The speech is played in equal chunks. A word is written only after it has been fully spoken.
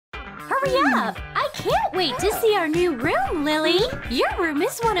Hurry up! I can't wait to see our new room, Lily! Your room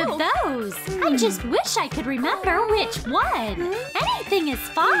is one of those! I just wish I could remember which one! Anything is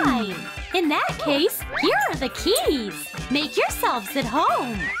fine! In that case, here are the keys! Make yourselves at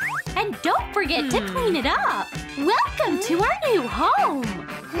home! And don't forget to clean it up! Welcome to our new home!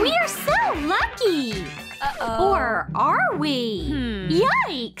 We are so lucky! Or are we?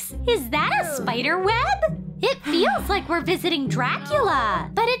 Yikes! Is that a spider web? It feels like we're visiting Dracula,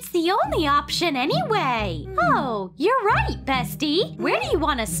 but it's the only option anyway. Oh, you're right, bestie. Where do you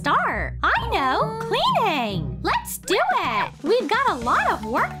want to start? I know, cleaning. Let's do it. We've got a lot of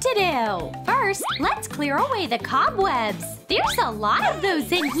work to do. First, let's clear away the cobwebs. There's a lot of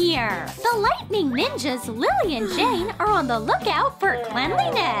those in here. The lightning ninjas Lily and Jane are on the lookout for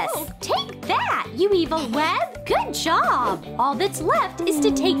cleanliness. Take that, you evil web. Good job. All that's left is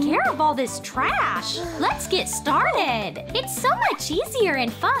to take care of all this trash. Let's get started. It's so much easier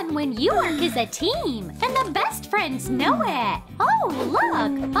and fun when you work as a team, and the best friends know it. Oh,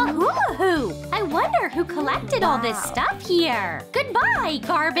 look, a hula hoop. I wonder who collected all this stuff here. Goodbye,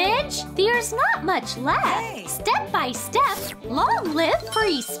 garbage. There's not much left. Step by step, long live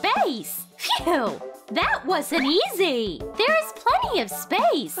free space. Phew. That wasn't easy! There is plenty of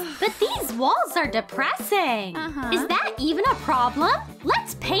space, but these walls are depressing! Is that even a problem?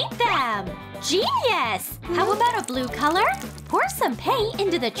 Let's paint them! Genius! How about a blue color? Pour some paint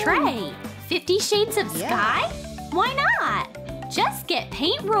into the tray. 50 Shades of Sky? Why not? Just get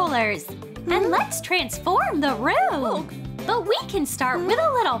paint rollers, and let's transform the room! But we can start with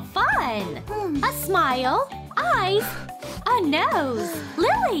a little fun! A smile, eyes, a nose.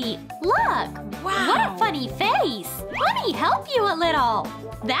 Lily, look! Wow. What a funny face! Let me help you a little.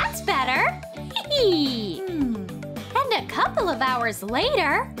 That's better. And a couple of hours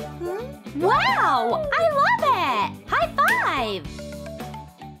later… Wow! I love it! High five!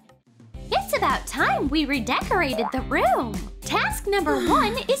 It's about time we redecorated the room. Task number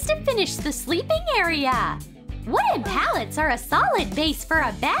 1 is to finish the sleeping area. Wooden pallets are a solid base for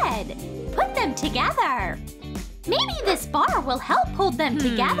a bed. Put them together. Maybe this bar will help hold them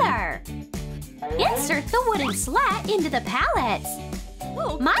together. Insert the wooden slat into the pallets.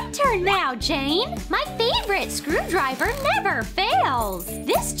 My turn now, Jane. My favorite screwdriver never fails.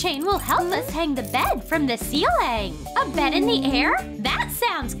 This chain will help us hang the bed from the ceiling. A bed in the air? That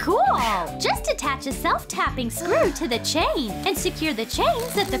sounds cool. Just attach a self-tapping screw to the chain and secure the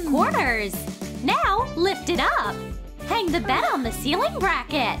chains at the corners. Now, lift it up. Hang the bed on the ceiling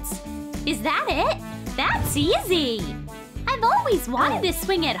brackets. Is that it? That's easy. I've always wanted to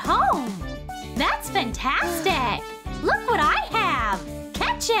swing at home. That's fantastic. Look what I have.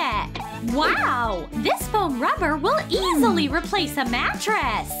 Catch it. Wow, this foam rubber will easily replace a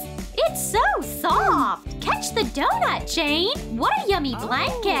mattress. It's so soft. Catch the donut, Jane. What a yummy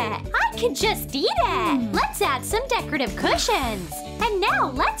blanket. I could just eat it. Let's add some decorative cushions. And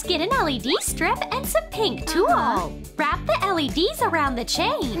now let's get an LED strip and some pink tulle. Wrap the LEDs around the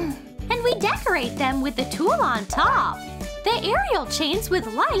chain. And we decorate them with the tulle on top. The aerial chains with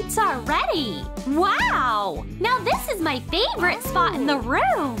lights are ready. Wow! Now this is my favorite spot in the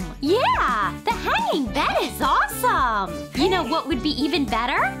room. Yeah, the hanging bed is awesome. You know what would be even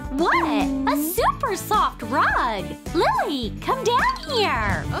better? What? A super soft rug. Lily, come down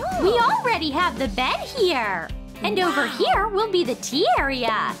here. We already have the bed here. And over here will be the tea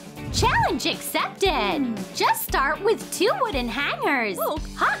area. Challenge accepted! Just start with 2 wooden hangers.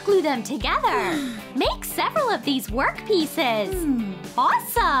 Hot glue them together. Make several of these work pieces.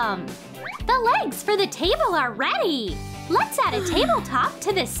 Awesome! The legs for the table are ready. Let's add a tabletop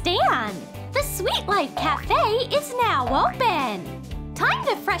to the stand. The Sweet Life Cafe is now open. Time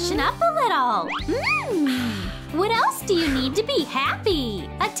to freshen up a little. What else do you need to be happy?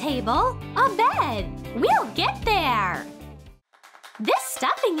 A table, a bed. We'll get there. This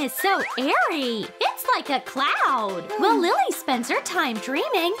stuffing is so airy. It's like a cloud. While Lily spends her time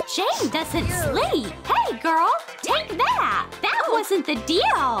dreaming, Jane doesn't sleep. Hey, girl, take that. That wasn't the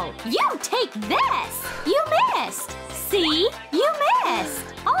deal. You take this. You missed. See? You missed.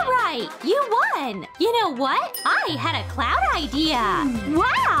 All right, you won. You know what? I had a cloud idea.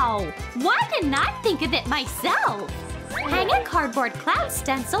 Wow. Why didn't I think of it myself? Hang a cardboard cloud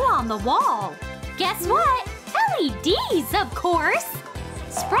stencil on the wall. Guess what? LEDs, of course!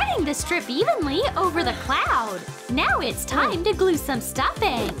 Spreading the strip evenly over the cloud. Now it's time to glue some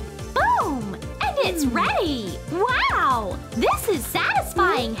stuffing. Boom! And it's ready! Wow! This is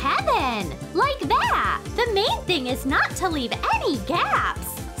satisfying heaven! Like that! The main thing is not to leave any gaps.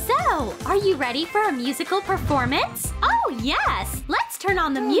 So, are you ready for a musical performance? Oh, yes! Let's turn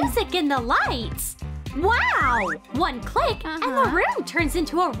on the music and the lights. Wow! One click and the room turns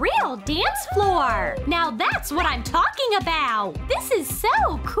into a real dance floor! Now that's what I'm talking about! This is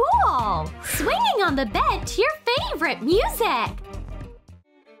so cool! Swinging on the bed to your favorite music!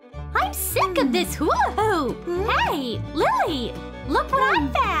 I'm sick of this hula hoop! Hey, Lily! Look what I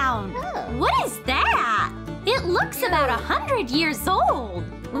found! What is that? It looks about 100 years old!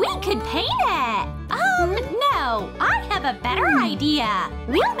 We could paint it! No, I have a better idea!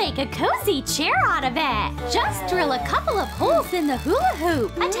 We'll make a cozy chair out of it! Just drill a couple of holes in the hula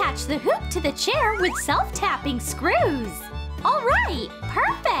hoop. Attach the hoop to the chair with self-tapping screws. Alright,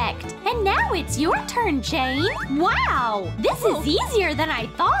 perfect! And now it's your turn, Jane! Wow! This is easier than I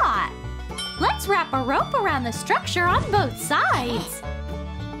thought! Let's wrap a rope around the structure on both sides.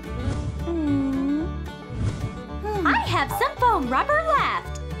 I have some foam rubber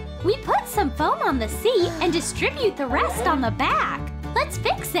left. We put some foam on the seat and distribute the rest on the back. Let's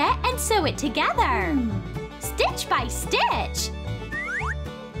fix it and sew it together. Stitch by stitch.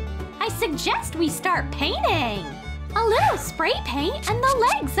 I suggest we start painting. A little spray paint and the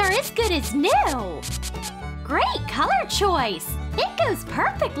legs are as good as new. Great color choice. It goes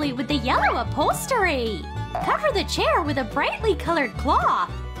perfectly with the yellow upholstery. Cover the chair with a brightly colored cloth.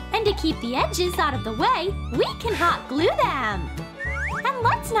 And to keep the edges out of the way, we can hot glue them. And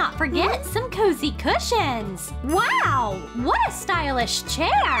let's not forget some cozy cushions. Wow! What a stylish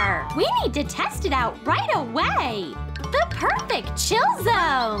chair! We need to test it out right away. The perfect chill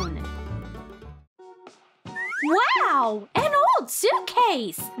zone. Wow! An old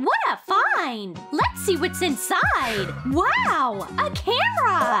suitcase! What a find! Let's see what's inside. Wow! A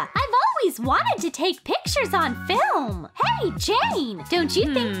camera! I've always wanted to take pictures on film. Hey, Jane! Don't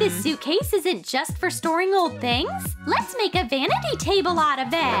you think this suitcase isn't just for storing old things? Let's make a vanity table out of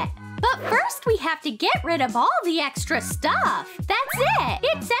it. But first we have to get rid of all the extra stuff. That's it!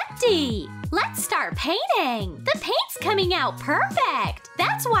 It's empty! Let's start painting! The paint's coming out perfect!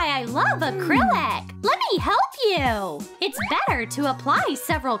 That's why I love acrylic! Let me help you! It's better to apply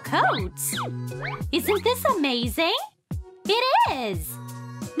several coats. Isn't this amazing? It is!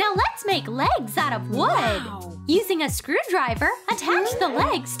 Now let's make legs out of wood. Wow. Using a screwdriver, attach the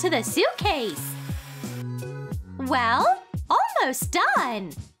legs to the suitcase. Well, almost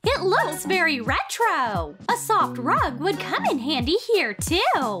done! It looks very retro! A soft rug would come in handy here,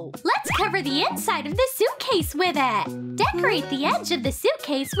 too! Let's cover the inside of the suitcase with it! Decorate the edge of the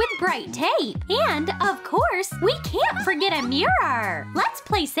suitcase with bright tape! And, of course, we can't forget a mirror! Let's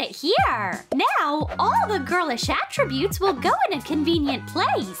place it here! Now, all the girlish attributes will go in a convenient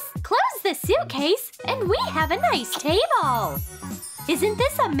place! Close the suitcase, and we have a nice table! Isn't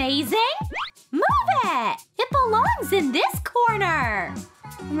this amazing? Move it! It belongs in this corner!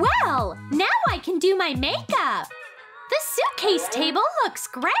 Well, now I can do my makeup! The suitcase table looks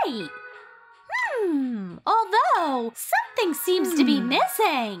great! Although, something seems to be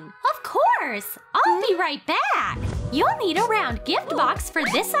missing. Of course! I'll be right back! You'll need a round gift box for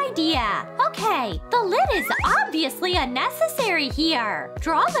this idea. Okay, the lid is obviously unnecessary here.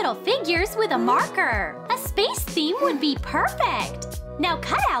 Draw little figures with a marker. A space theme would be perfect. Now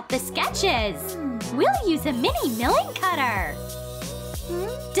cut out the sketches. We'll use a mini milling cutter.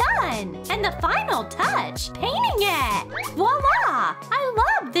 Done! And the final touch, painting it! Voila! I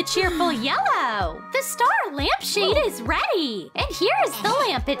love the cheerful yellow! The star lampshade is ready! And here's the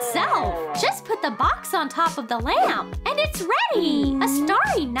lamp itself! Just put the box on top of the lamp, and it's ready! A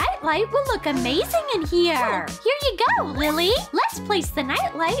starry nightlight will look amazing in here! Here you go, Lily! Let's place the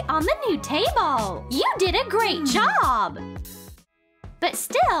nightlight on the new table! You did a great job! But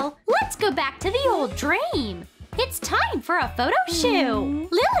still, let's go back to the old dream! It's time for a photo shoot!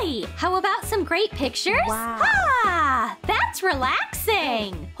 Lily, how about some great pictures? Wow. Ah, that's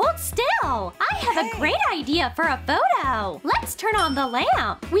relaxing! Hold still! I have a great idea for a photo! Let's turn on the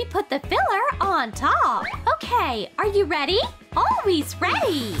lamp! We put the filler on top! Okay, are you ready? Always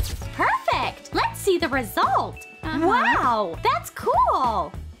ready! Perfect! Let's see the result! Wow, that's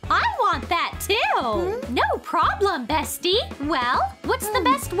cool! I want that too! No problem, bestie! Well, what's the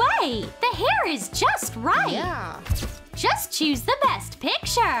best way? The hair is just right! Yeah. Just choose the best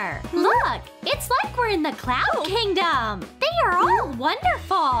picture! Look! It's like we're in the Cloud Kingdom! They are all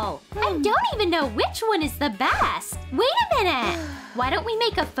wonderful! I don't even know which one is the best! Wait a minute! Why don't we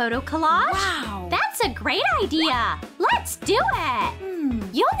make a photo collage? Wow! That's a great idea! Let's do it!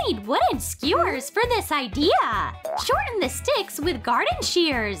 You'll need wooden skewers for this idea! Shorten the sticks with garden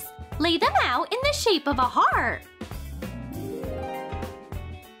shears. Lay them out in the shape of a heart.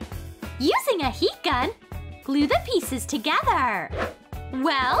 Using a heat gun, glue the pieces together.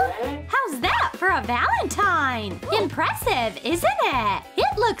 Well, how's that for a Valentine? Impressive, isn't it?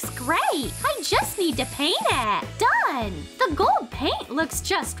 It looks great. I just need to paint it. Done. The gold paint looks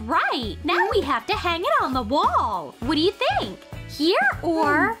just right. Now we have to hang it on the wall. What do you think? Here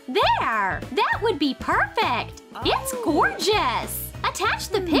or there? That would be perfect. It's gorgeous. Attach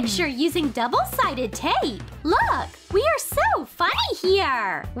the picture using double-sided tape. Look, we are so funny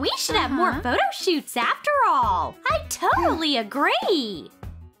here. We should have more photo shoots after all. I totally agree.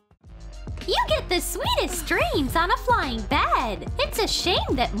 You get the sweetest dreams on a flying bed. It's a shame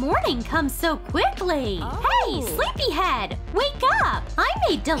that morning comes so quickly. Hey, sleepyhead, wake up. I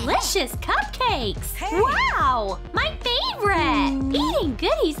made delicious cupcakes. Wow, my favorite. Eating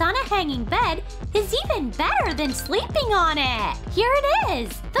goodies on a hanging bed is even better than sleeping on it. Here it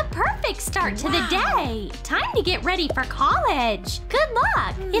is, the perfect start to the day. Time to get ready for college. Good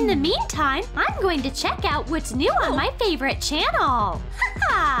luck. In the meantime, I'm going to check out what's new on my favorite channel.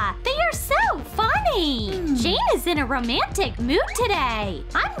 Haha, they are so funny. Jane is in a romantic mood today.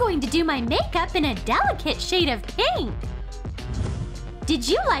 I'm going to do my makeup in a delicate shade of pink. Did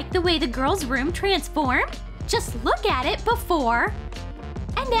you like the way the girl's room transformed? Just look at it before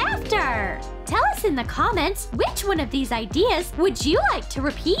and after. Tell us in the comments which one of these ideas would you like to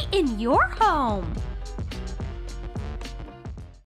repeat in your home?